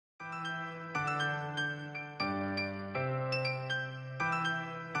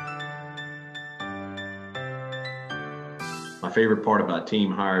My favorite part about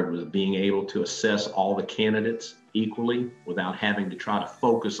Team Hired was being able to assess all the candidates equally without having to try to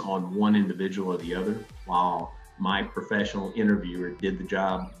focus on one individual or the other, while my professional interviewer did the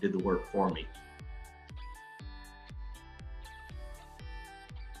job, did the work for me.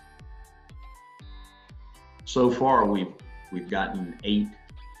 So far, we've gotten 8,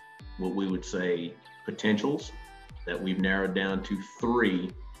 what we would say, potentials that we've narrowed down to 3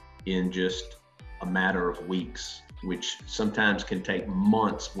 in just a matter of weeks, which sometimes can take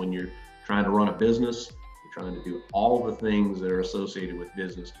months when you're trying to run a business, you're trying to do all the things that are associated with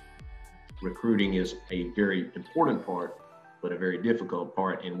business. Recruiting is a very important part, but a very difficult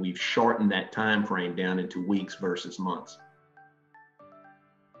part, and we've shortened that time frame down into weeks versus months.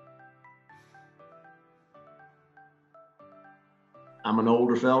 I'm an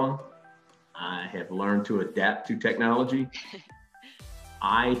older fella. I have learned to adapt to technology.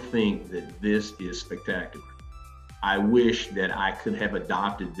 I think that this is spectacular. I wish that I could have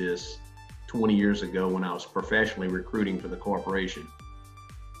adopted this 20 years ago when I was professionally recruiting for the corporation.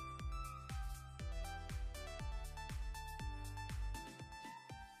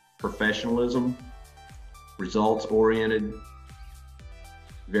 Professionalism, results oriented,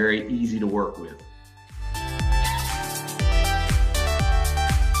 very easy to work with.